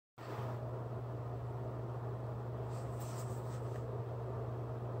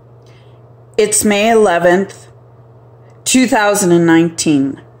It's May 11th,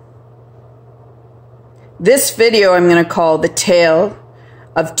 2019. This video I'm going to call The Tale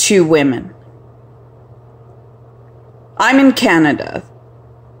of Two Women. I'm in Canada,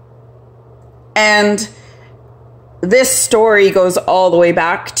 and this story goes all the way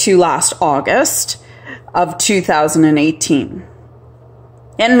back to last August of 2018,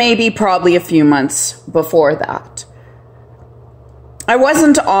 and maybe probably a few months before that. I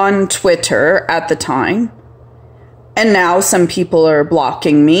wasn't on Twitter at the time, and now some people are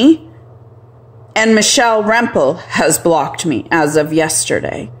blocking me, and Michelle Rempel has blocked me as of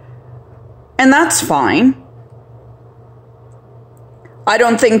yesterday. And that's fine. I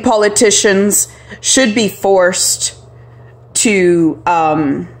don't think politicians should be forced to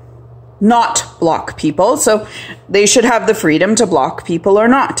not block people, so they should have the freedom to block people or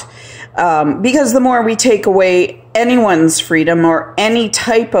not. Because the more we take away anyone's freedom or any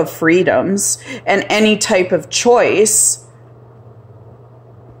type of freedoms and any type of choice,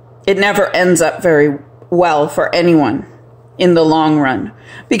 it never ends up very well for anyone in the long run,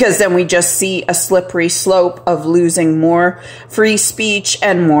 because then we just see a slippery slope of losing more free speech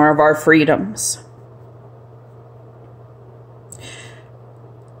and more of our freedoms.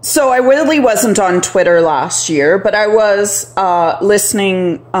 So I really wasn't on Twitter last year, but I was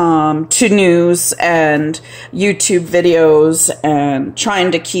listening to news and YouTube videos and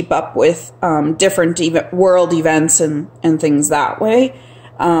trying to keep up with different world events and things that way,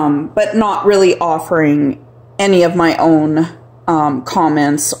 but not really offering any of my own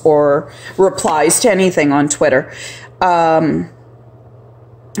comments or replies to anything on Twitter.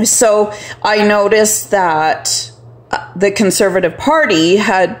 So I noticed that the Conservative Party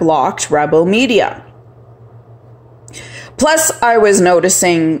had blocked Rebel Media. Plus, I was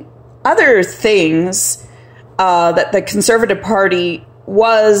noticing other things that the Conservative Party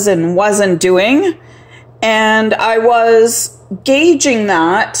was and wasn't doing, and I was gauging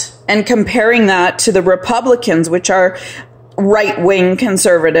that and comparing that to the Republicans, which are right-wing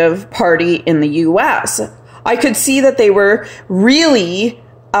Conservative Party in the US. I could see that they were really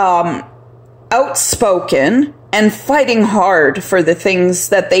outspoken and fighting hard for the things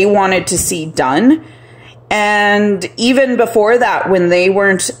that they wanted to see done. And even before that, when they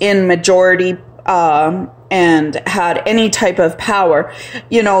weren't in majority and had any type of power,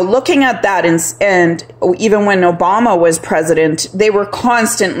 you know, looking at that, and even when Obama was president, they were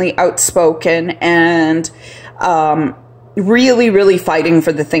constantly outspoken and really fighting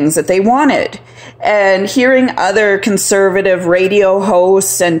for the things that they wanted. And hearing other conservative radio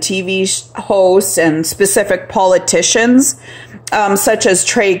hosts and TV hosts and specific politicians, such as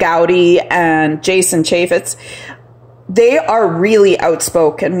Trey Gowdy and Jason Chaffetz, they are really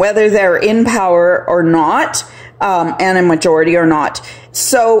outspoken, whether they're in power or not, and a majority or not.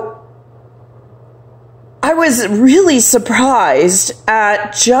 So I was really surprised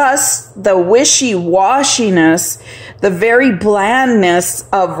at just the wishy-washiness, the very blandness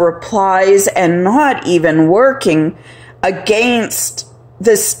of replies, and not even working against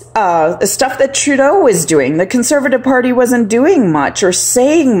this the stuff that Trudeau was doing. The Conservative Party wasn't doing much or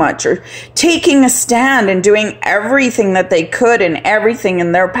saying much or taking a stand and doing everything that they could and everything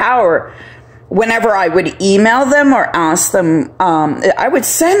in their power. Whenever I would email them or ask them, I would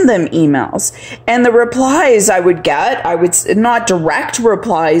send them emails, and the replies I would get, I would not direct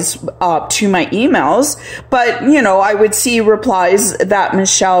replies to my emails, but, you know, I would see replies that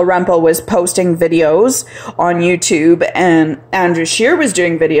Michelle Rempel was posting videos on YouTube and Andrew Scheer was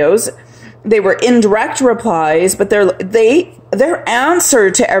doing videos. They were indirect replies, but their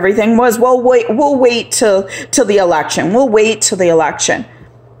answer to everything was, well, we'll wait till the election. We'll wait till the election.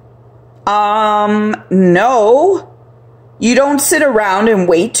 No, you don't sit around and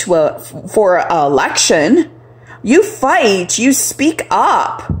wait for an election. You fight, you speak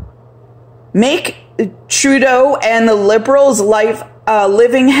up. Make Trudeau and the Liberals' life a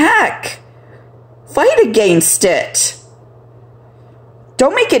living heck. Fight against it.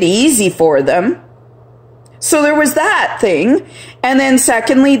 Don't make it easy for them. So there was that thing. And then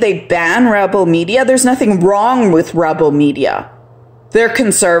secondly, they ban Rebel Media. There's nothing wrong with Rebel Media. They're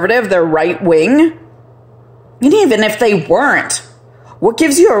conservative, they're right-wing. And even if they weren't, what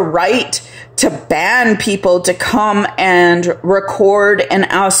gives you a right to ban people to come and record and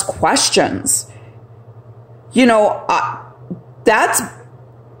ask questions? You know, that's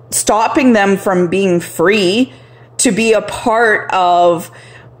stopping them from being free to be a part of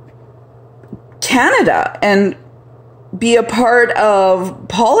Canada and be a part of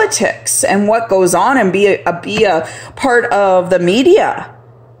politics and what goes on and be a part of the media.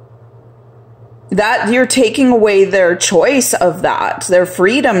 That you're taking away their choice of that, their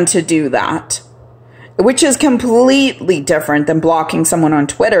freedom to do that, which is completely different than blocking someone on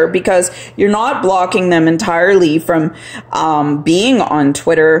Twitter, because you're not blocking them entirely from being on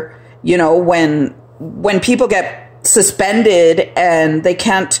Twitter. You know, when people get suspended and they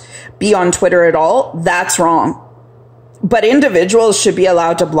can't be on Twitter at all, that's wrong. But individuals should be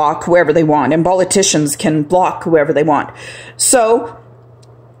allowed to block whoever they want, and politicians can block whoever they want. So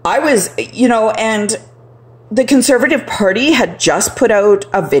I was, you know, and the Conservative Party had just put out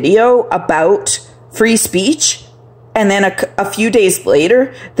a video about free speech, and then a few days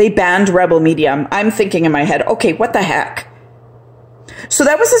later, they banned Rebel Media. I'm thinking in my head, okay, what the heck? So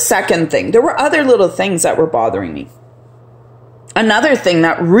that was the second thing. There were other little things that were bothering me. Another thing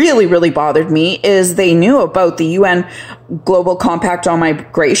that really, really bothered me is they knew about the UN Global Compact on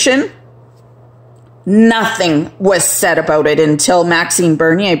Migration. Nothing was said about it until Maxime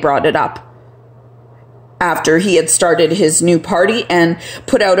Bernier brought it up, after he had started his new party and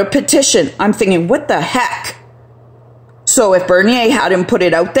put out a petition. I'm thinking, what the heck? So if Bernier hadn't put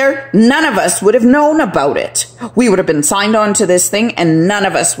it out there, none of us would have known about it. We would have been signed on to this thing and none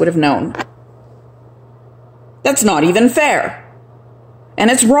of us would have known. That's not even fair. And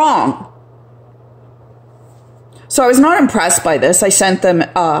it's wrong. So I was not impressed by this. I sent them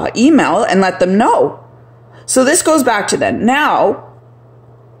an email and let them know. So this goes back to then. Now,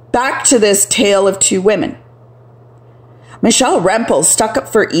 back to this tale of two women. Michelle Rempel stuck up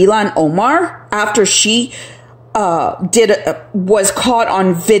for Ilhan Omar after she was caught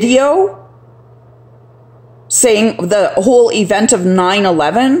on video saying the whole event of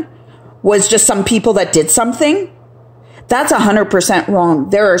 9/11 was just some people that did something. That's 100% wrong.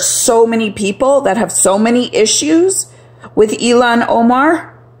 There are so many people that have so many issues with Ilhan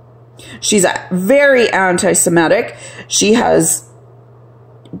Omar. She's very anti-Semitic. She has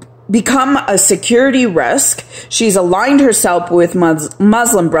become a security risk. She's aligned herself with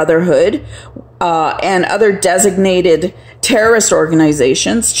Muslim Brotherhood and other designated terrorist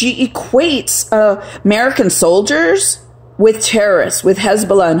organizations. She equates American soldiers with terrorists, with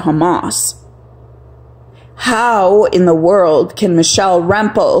Hezbollah and Hamas. How in the world can Michelle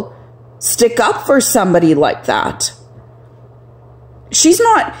Rempel stick up for somebody like that? She's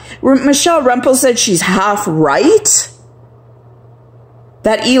not. Michelle Rempel said she's half right.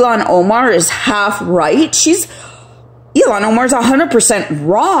 That Ilhan Omar is half right. Ilhan Omar is 100%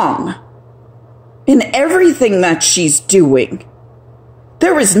 wrong in everything that she's doing.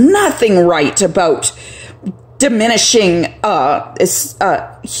 There is nothing right about diminishing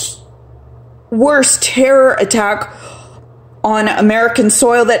worst terror attack on American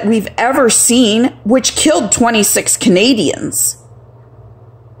soil that we've ever seen, which killed 26 Canadians.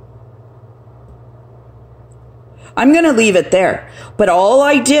 I'm going to leave it there. But all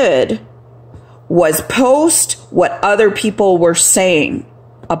I did was post what other people were saying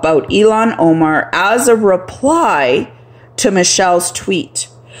about Ilhan Omar as a reply to Michelle's tweet.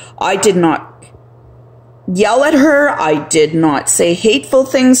 I did not yell at her. I did not say hateful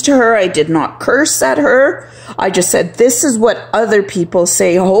things to her. I did not curse at her. I just said, this is what other people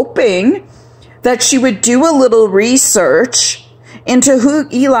say, hoping that she would do a little research into who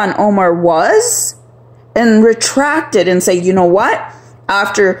Ilhan Omar was and retract it and say, you know what?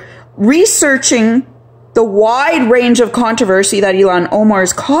 After researching the wide range of controversy that Ilhan Omar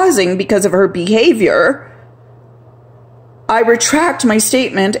is causing because of her behavior, I retract my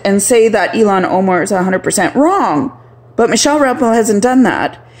statement and say that Ilhan Omar is 100% wrong. But Michelle Rempel hasn't done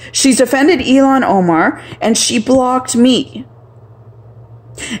that. She's defended Ilhan Omar and she blocked me.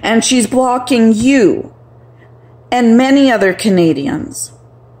 And she's blocking you and many other Canadians.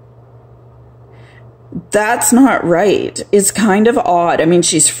 That's not right. It's kind of odd. I mean,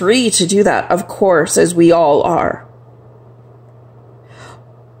 she's free to do that, of course, as we all are.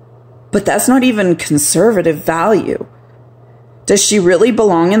 But that's not even conservative value. Does she really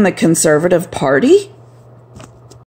belong in the Conservative Party?